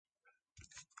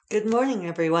Good morning,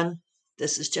 everyone.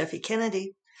 This is Jeffe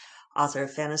Kennedy, author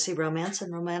of fantasy romance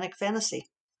and romantic fantasy.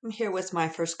 I'm here with my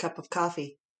first cup of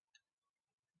coffee.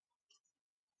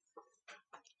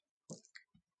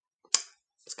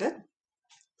 It's good.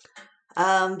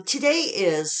 Today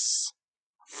is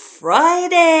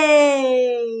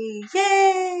Friday.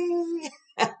 Yay!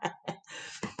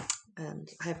 And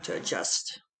I have to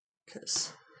adjust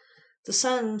because the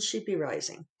sun should be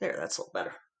rising. There, that's a little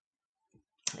better.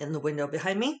 In the window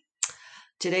behind me.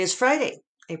 Today is Friday,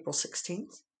 April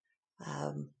 16th.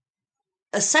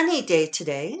 A sunny day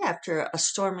today after a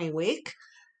stormy week,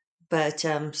 but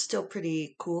still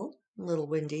pretty cool, a little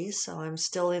windy, so I'm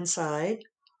still inside.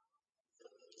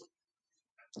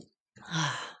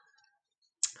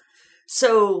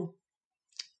 So,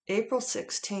 April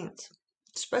 16th,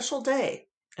 special day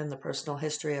in the personal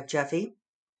history of Jeffe.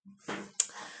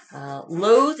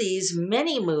 Lo, these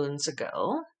many moons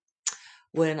ago,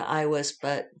 when I was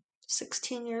but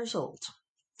 16 years old.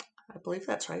 I believe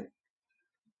that's right.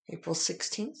 April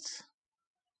 16th,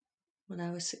 when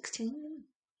I was 16.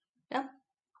 Yeah.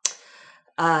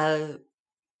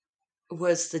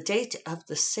 Was the date of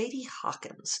the Sadie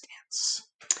Hawkins dance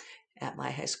at my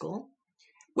high school.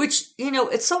 Which,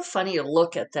 it's so funny to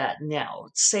look at that now.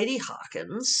 Sadie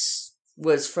Hawkins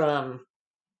was from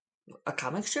a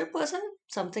comic strip, wasn't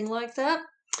it? Something like that.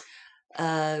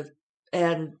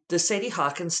 And the Sadie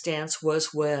Hawkins dance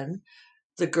was when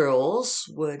the girls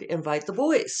would invite the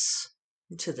boys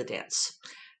to the dance,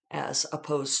 as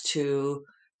opposed to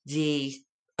the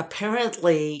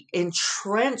apparently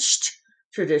entrenched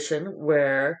tradition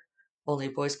where only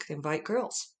boys could invite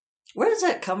girls. Where does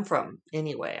that come from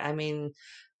anyway? I mean,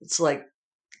 it's like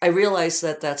I realize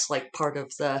that that's like part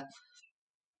of the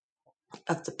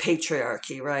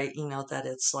patriarchy, right? That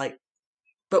it's like,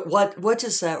 but what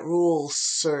does that rule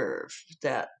serve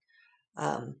that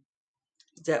um,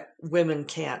 that women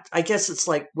can't? I guess it's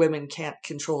like women can't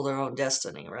control their own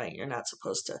destiny, right? You're not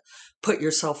supposed to put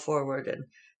yourself forward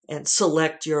and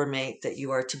select your mate that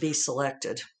you are to be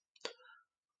selected.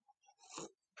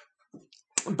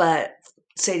 But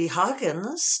Sadie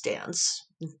Hawkins' dance,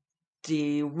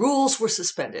 the rules were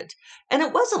suspended. And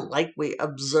it wasn't like we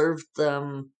observed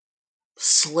them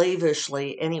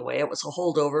slavishly anyway. It was a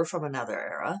holdover from another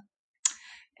era.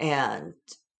 And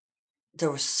there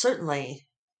was certainly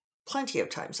plenty of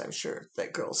times, I'm sure,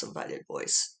 that girls invited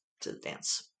boys to the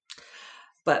dance.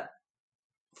 But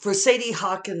for Sadie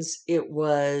Hawkins, it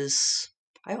was,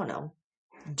 I don't know,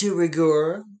 de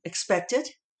rigueur, expected.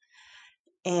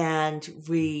 And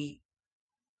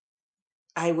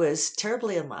I was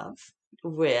terribly in love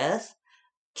with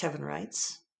Kevin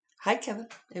Wrights. Hi, Kevin,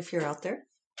 if you're out there.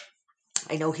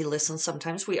 I know he listens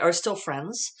sometimes. We are still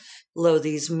friends, lo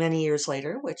these many years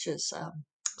later, which is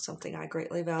something I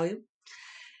greatly value.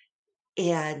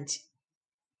 And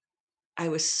I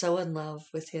was so in love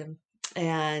with him.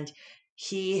 And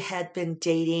he had been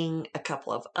dating a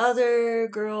couple of other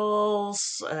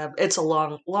girls. It's a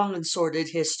long and sordid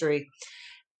history.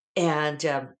 And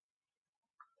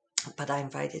but I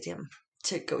invited him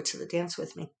to go to the dance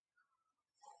with me.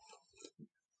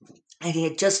 And he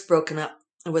had just broken up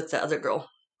with the other girl.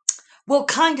 Well,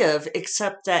 kind of,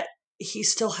 except that he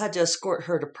still had to escort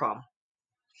her to prom.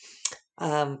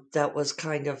 That was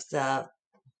kind of the,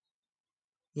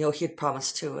 he had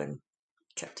promised to and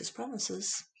kept his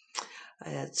promises.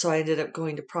 So I ended up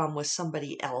going to prom with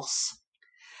somebody else.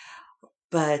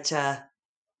 But,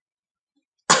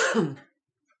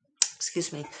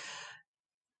 excuse me,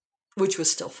 which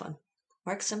was still fun.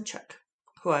 Mark Simchuk,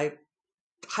 who I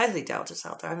highly doubt is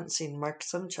out there. I haven't seen Mark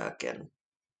Simchuk in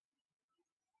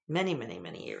many, many,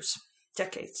 many years,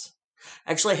 decades.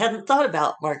 Actually, I hadn't thought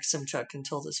about Mark Simchuk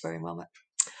until this very moment.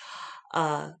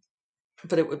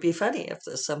 But it would be funny if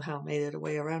this somehow made it a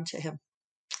way around to him.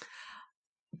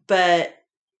 But,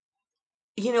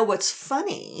 what's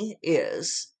funny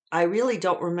is I really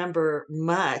don't remember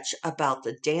much about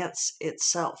the dance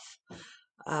itself.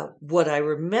 What I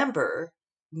remember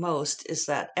most is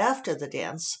that after the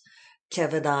dance,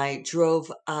 Kev and I drove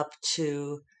up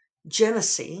to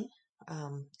Genesee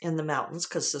in the mountains,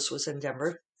 because this was in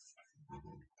Denver,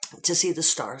 to see the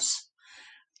stars.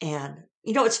 And,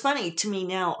 it's funny to me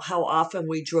now how often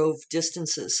we drove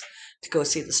distances to go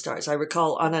see the stars. I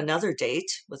recall on another date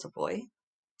with a boy,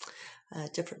 a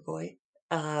different boy,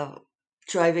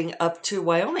 driving up to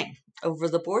Wyoming over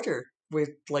the border.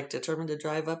 We're like determined to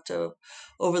drive up to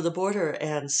over the border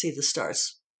and see the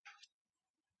stars,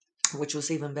 which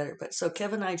was even better. But so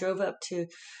Kevin and I drove up to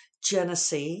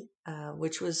Genesee,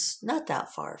 which was not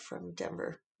that far from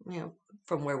Denver,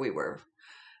 from where we were,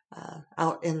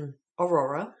 out in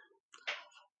Aurora.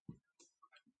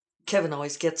 Kevin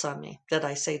always gets on me that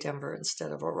I say Denver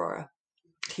instead of Aurora.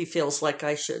 He feels like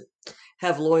I should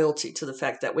have loyalty to the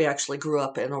fact that we actually grew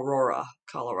up in Aurora,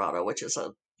 Colorado, which is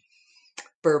a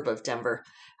burb of Denver.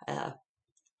 Uh,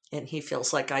 and he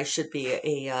feels like I should be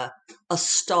a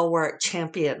stalwart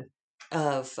champion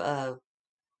of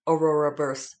Aurora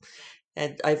birth.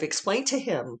 And I've explained to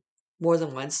him more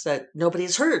than once that nobody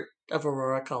has heard of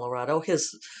Aurora, Colorado.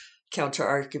 His counter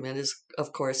argument is,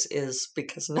 of course, is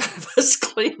because none of us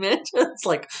claim it. It's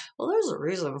like, well, there's a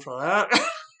reason for that.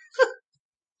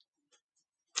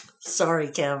 Sorry,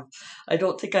 Kev. I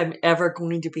don't think I'm ever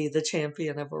going to be the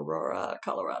champion of Aurora,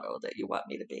 Colorado that you want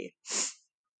me to be.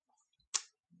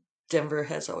 Denver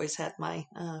has always had my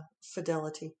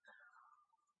fidelity.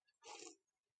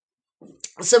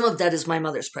 Some of that is my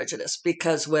mother's prejudice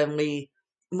because when we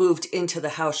moved into the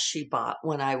house she bought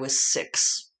when I was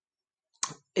 6,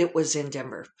 it was in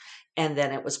Denver. And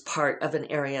then it was part of an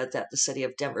area that the city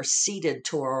of Denver ceded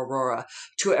to Aurora,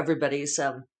 to everybody's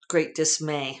great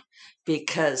dismay,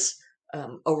 because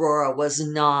Aurora was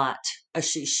not a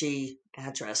Shishi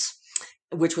address,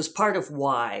 which was part of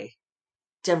why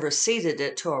Denver ceded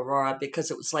it to Aurora, because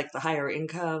it was like the higher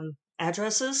income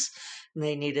addresses. And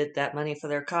they needed that money for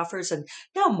their coffers. And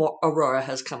now Aurora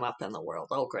has come up in the world.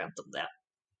 I'll grant them that.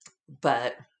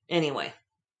 But anyway,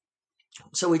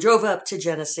 so we drove up to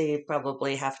Genesee,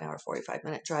 probably half an hour,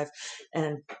 45-minute drive,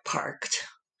 and parked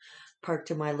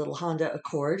in my little Honda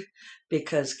Accord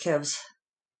because Kev's,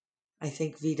 I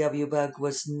think, VW bug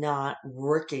was not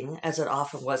working, as it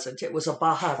often wasn't. It was a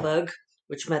Baja bug,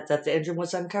 which meant that the engine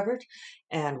was uncovered,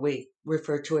 and we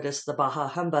referred to it as the Baja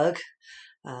humbug.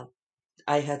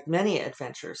 I had many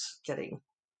adventures getting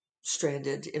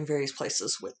stranded in various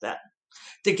places with that.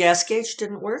 The gas gauge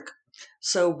didn't work,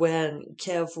 so when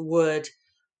Kev would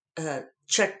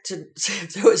check to see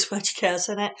if there was much gas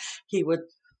in it, he would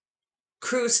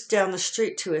cruise down the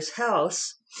street to his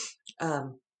house,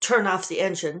 turn off the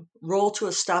engine, roll to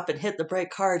a stop, and hit the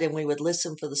brake hard, and we would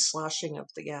listen for the sloshing of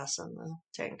the gas in the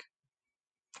tank.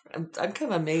 I'm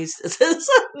kind of amazed at this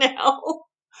now.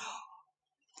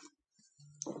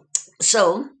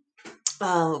 So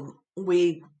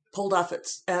we pulled off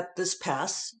at this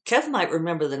pass. Kev might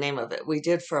remember the name of it. We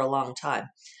did for a long time.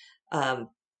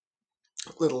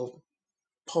 Little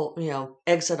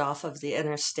exit off of the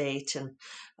interstate, and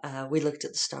we looked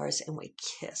at the stars and we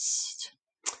kissed.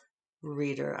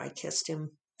 Reader, I kissed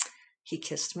him. He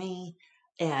kissed me,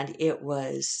 and it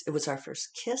was our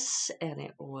first kiss, and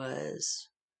it was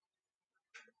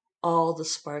all the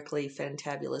sparkly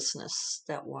fantabulousness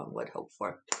that one would hope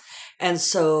for. And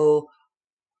so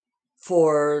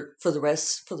for the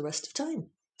rest of time,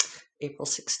 April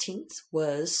 16th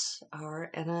was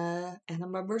our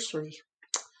anniversary.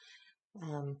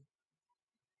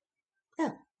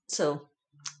 Yeah, so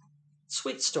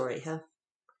sweet story, huh?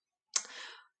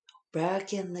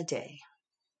 Back in the day.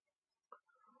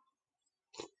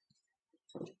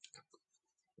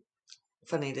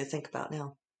 Funny to think about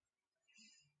now.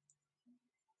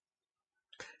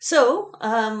 So,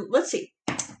 let's see.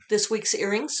 This week's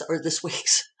earrings, or this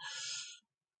week's...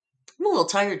 I'm a little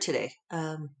tired today.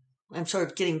 I'm sort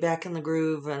of getting back in the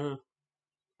groove and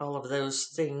all of those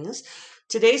things.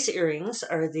 Today's earrings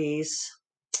are these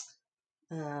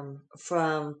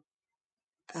from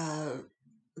the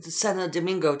Santo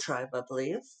Domingo tribe, I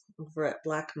believe, over at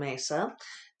Black Mesa.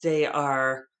 They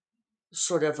are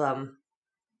sort of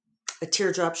a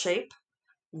teardrop shape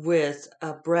with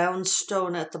a brown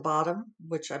stone at the bottom,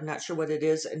 which I'm not sure what it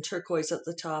is, and turquoise at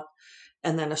the top,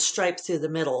 and then a stripe through the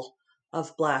middle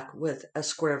of black with a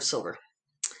square of silver.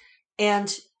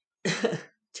 And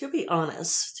to be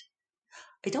honest,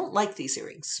 I don't like these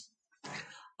earrings.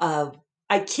 I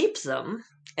keep them,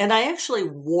 and I actually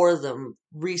wore them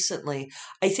recently,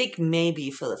 I think maybe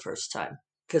for the first time,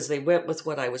 because they went with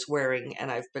what I was wearing,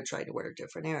 and I've been trying to wear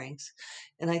different earrings.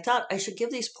 And I thought I should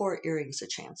give these poor earrings a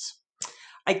chance.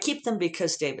 I keep them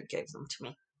because David gave them to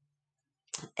me.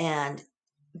 And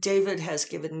David has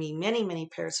given me many, many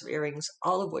pairs of earrings,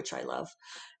 all of which I love.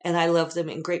 And I love them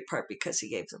in great part because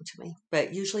he gave them to me.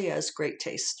 But usually he has great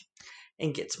taste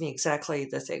and gets me exactly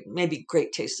the thing. Maybe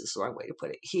great taste is the wrong way to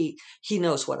put it. He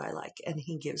knows what I like, and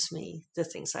he gives me the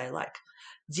things I like.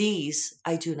 These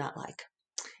I do not like.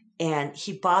 And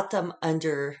he bought them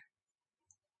under,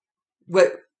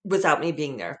 without me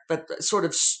being there, but sort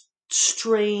of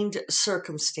strained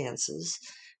circumstances.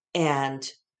 And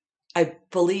I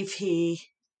believe I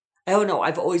don't know,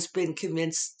 I've always been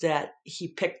convinced that he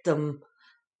picked them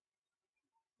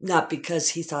not because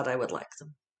he thought I would like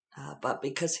them, but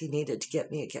because he needed to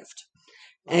get me a gift.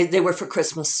 And they were for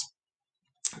Christmas.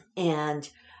 And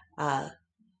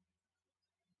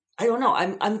I don't know.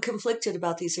 I'm conflicted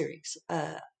about these earrings.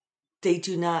 They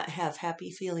do not have happy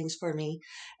feelings for me,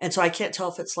 and so I can't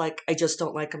tell if it's like I just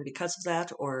don't like them because of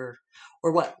that, or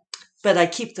what. But I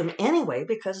keep them anyway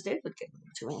because David gave them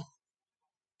to me.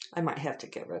 I might have to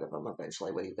get rid of them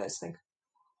eventually. What do you guys think?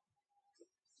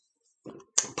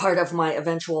 Part of my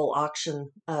eventual auction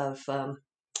of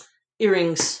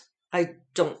earrings I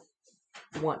don't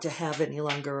want to have any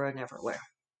longer or never wear.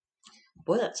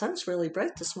 Boy, that sun's really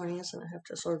bright this morning, isn't it? I have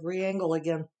to sort of re-angle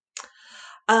again.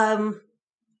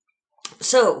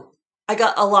 So I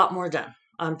got a lot more done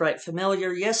on Bright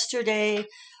Familiar yesterday,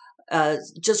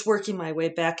 just working my way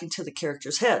back into the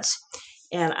characters' heads.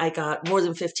 And I got more than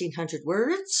 1,500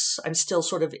 words. I'm still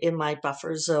sort of in my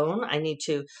buffer zone. I need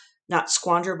to not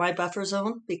squander my buffer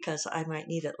zone because I might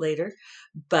need it later.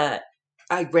 But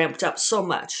I ramped up so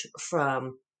much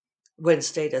from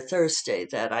Wednesday to Thursday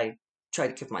that I try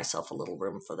to give myself a little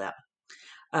room for that.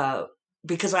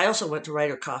 Because I also went to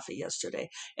Writer Coffee yesterday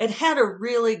and had a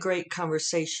really great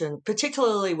conversation,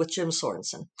 particularly with Jim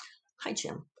Sorensen. Hi,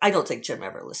 Jim. I don't think Jim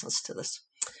ever listens to this.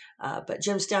 But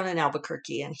Jim's down in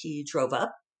Albuquerque and he drove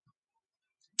up.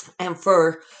 And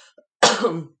for,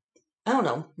 I don't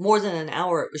know, more than an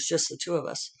hour, it was just the two of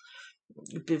us.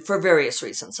 For various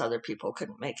reasons, other people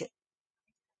couldn't make it.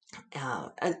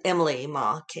 And Emily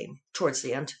Ma came towards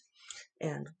the end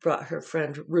and brought her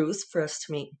friend Ruth for us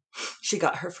to meet. She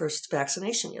got her first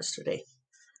vaccination yesterday.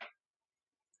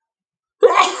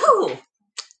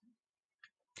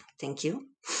 Thank you.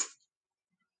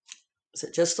 Is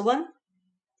it just the one?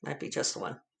 Might be just the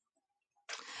one.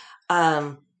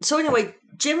 So anyway,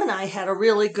 Jim and I had a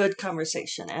really good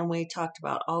conversation, and we talked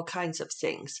about all kinds of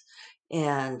things.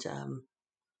 And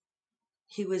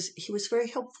he was very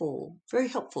helpful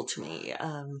to me.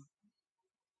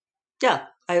 Yeah,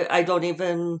 I don't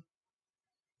even.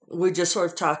 We just sort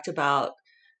of talked about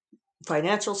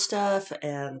financial stuff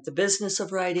and the business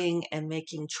of writing and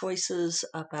making choices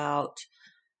about,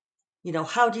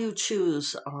 how do you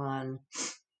choose on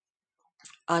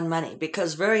money?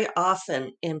 Because very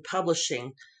often in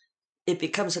publishing, it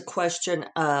becomes a question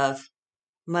of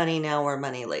money now or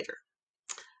money later.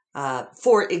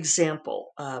 For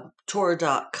example,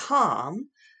 Tor.com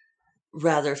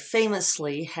rather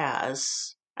famously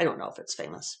has, I don't know if it's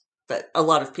famous, but a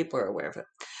lot of people are aware of it,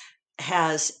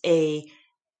 has a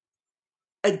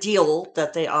deal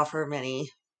that they offer many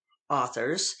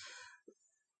authors.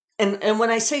 And when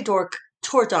I say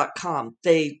Tor.com,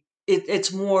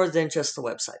 it's more than just the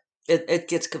website. It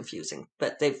gets confusing,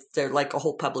 but they're like a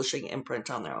whole publishing imprint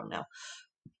on their own now.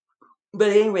 But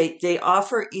at any rate, they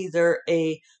offer either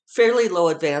a fairly low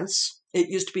advance. It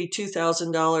used to be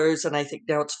 $2,000, and I think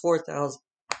now it's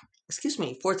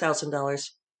 $4,000,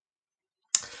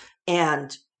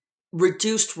 and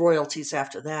reduced royalties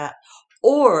after that.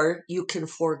 Or you can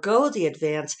forego the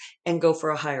advance and go for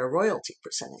a higher royalty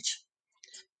percentage.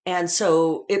 And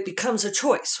so it becomes a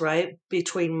choice, right,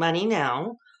 between money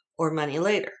now or money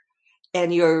later.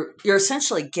 And you're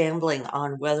essentially gambling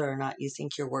on whether or not you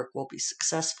think your work will be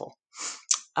successful.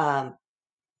 And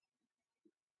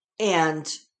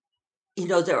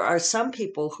there are some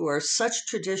people who are such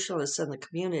traditionalists in the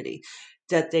community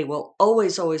that they will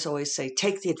always, always, always say,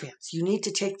 take the advance. You need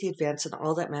to take the advance, and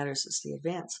all that matters is the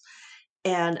advance.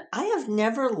 And I have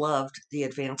never loved the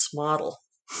advance model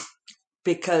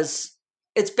because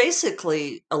it's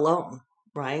basically a loan,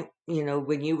 right?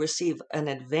 When you receive an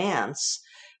advance,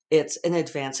 it's an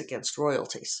advance against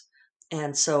royalties.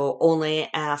 And so only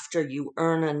after you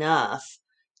earn enough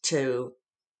to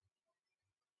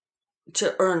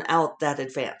earn out that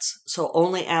advance. So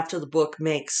only after the book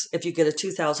makes, if you get a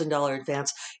 $2,000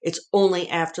 advance, it's only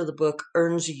after the book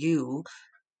earns you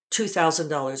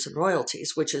 $2,000 in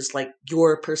royalties, which is like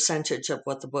your percentage of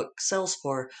what the book sells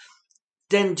for,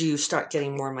 then do you start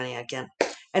getting more money again.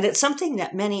 And it's something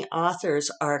that many authors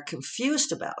are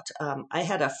confused about. I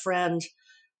had a friend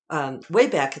way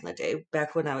back in the day,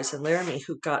 back when I was in Laramie,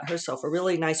 who got herself a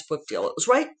really nice book deal. It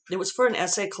was for an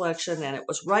essay collection, and it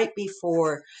was right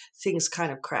before things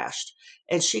kind of crashed.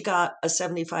 And she got a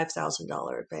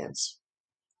 $75,000 advance.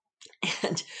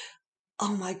 And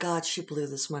oh my God, she blew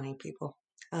this money, people.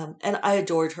 And I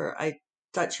adored her. I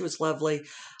thought she was lovely.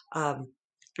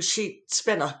 She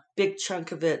spent a big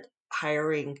chunk of it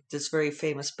hiring this very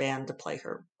famous band to play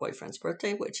her boyfriend's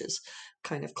birthday, which is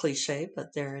kind of cliche,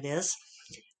 but there it is.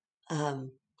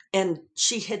 And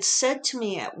she had said to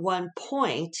me at one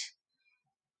point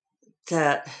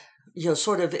that,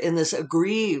 sort of in this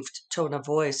aggrieved tone of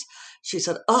voice, she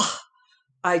said, "Oh,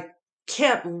 I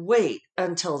can't wait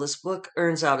until this book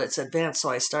earns out its advance so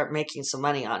I start making some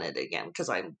money on it again because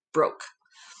I'm broke."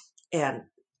 And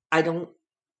I don't,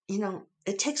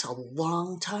 it takes a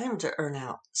long time to earn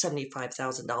out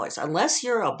 $75,000 unless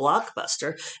you're a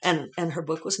blockbuster, and her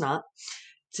book was not.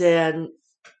 Then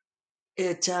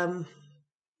it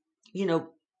you know,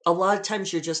 a lot of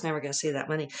times you're just never going to see that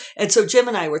money. And so Jim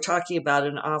and I were talking about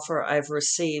an offer I've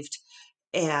received,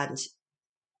 and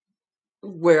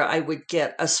where I would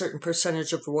get a certain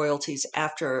percentage of royalties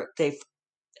after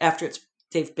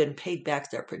they've been paid back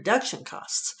their production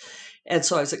costs. And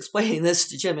so I was explaining this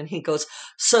to Jim, and he goes,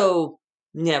 "So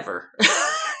never."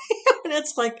 And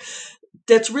it's like,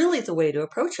 that's really the way to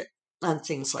approach it on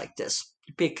things like this,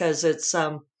 because it's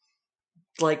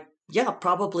like, yeah,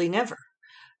 probably never.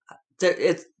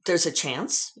 There's a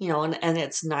chance, and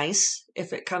it's nice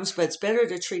if it comes, but it's better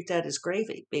to treat that as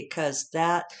gravy, because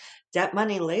that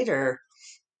money later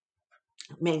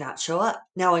may not show up.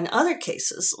 Now, in other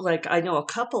cases, like I know a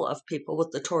couple of people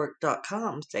with the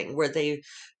Toric.com thing where they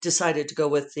decided to go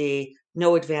with the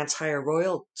no advance higher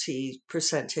royalty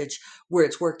percentage, where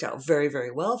it's worked out very,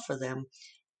 very well for them.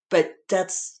 But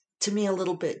that's, to me, a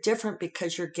little bit different,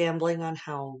 because you're gambling on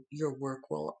how your work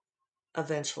will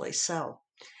eventually sell.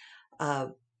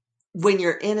 When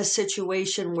you're in a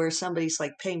situation where somebody's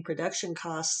like paying production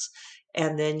costs,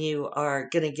 and then you are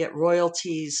going to get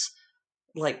royalties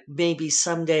like maybe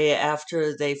someday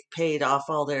after they've paid off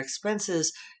all their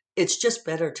expenses, it's just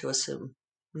better to assume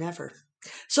never.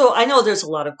 So I know there's a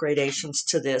lot of gradations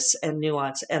to this and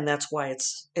nuance, and that's why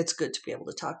it's good to be able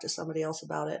to talk to somebody else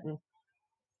about it and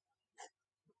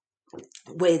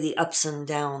weigh the ups and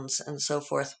downs and so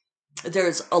forth.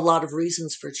 There's a lot of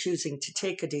reasons for choosing to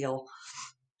take a deal.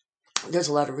 There's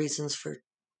a lot of reasons for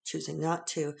choosing not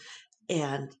to.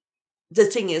 And the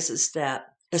thing is that,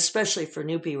 especially for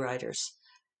newbie writers,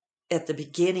 at the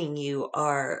beginning, you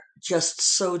are just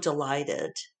so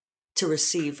delighted to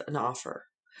receive an offer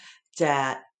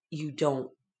that you don't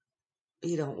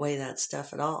weigh that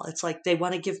stuff at all. It's like, they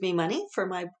want to give me money for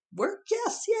my work.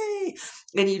 Yes, yay.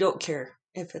 And you don't care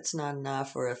if it's not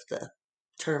enough or if the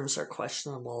terms are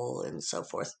questionable and so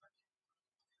forth.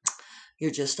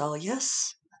 You're just all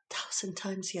yes, 1,000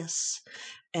 times yes.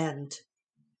 And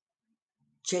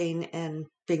Jane and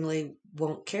Bingley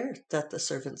won't care that the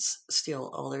servants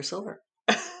steal all their silver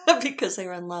because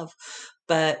they're in love.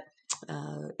 But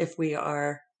if we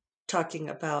are talking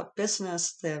about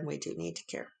business, then we do need to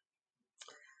care.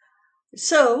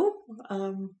 So,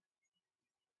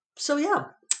 yeah,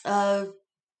 uh,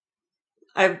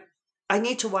 I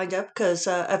need to wind up, because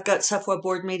I've got Safwa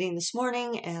board meeting this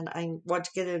morning, and I want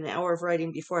to get in an hour of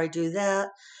writing before I do that.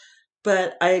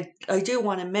 But I do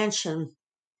want to mention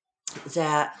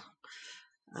that.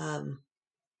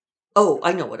 Oh,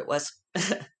 I know what it was.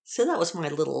 So that was my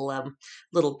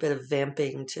little bit of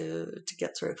vamping to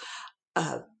get through.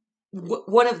 Uh,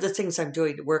 one of the things I'm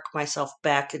doing to work myself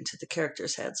back into the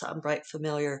characters' heads, I'm right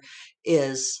familiar,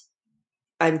 is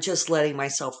I'm just letting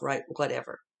myself write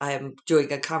whatever. I'm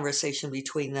doing a conversation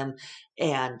between them,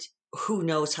 and who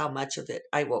knows how much of it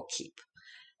I will keep.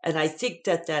 And I think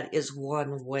that is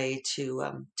one way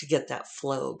to get that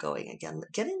flow going again.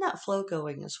 Getting that flow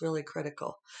going is really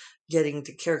critical. Getting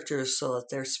the characters so that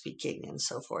they're speaking and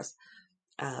so forth.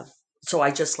 Uh, so I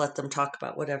just let them talk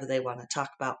about whatever they want to talk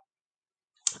about,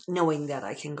 knowing that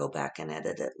I can go back and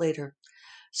edit it later.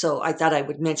 So I thought I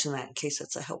would mention that in case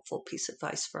it's a helpful piece of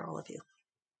advice for all of you.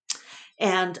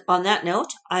 And on that note,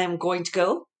 I am going to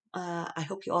go. I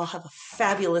hope you all have a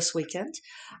fabulous weekend.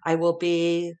 I will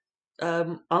be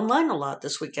online a lot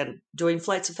this weekend doing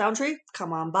Flights of Foundry.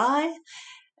 Come on by.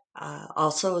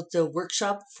 Also, the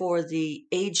workshop for the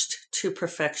Aged to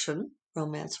Perfection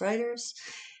romance writers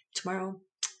tomorrow.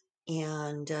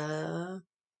 And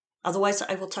otherwise,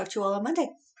 I will talk to you all on Monday.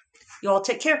 You all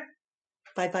take care.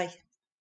 Bye bye.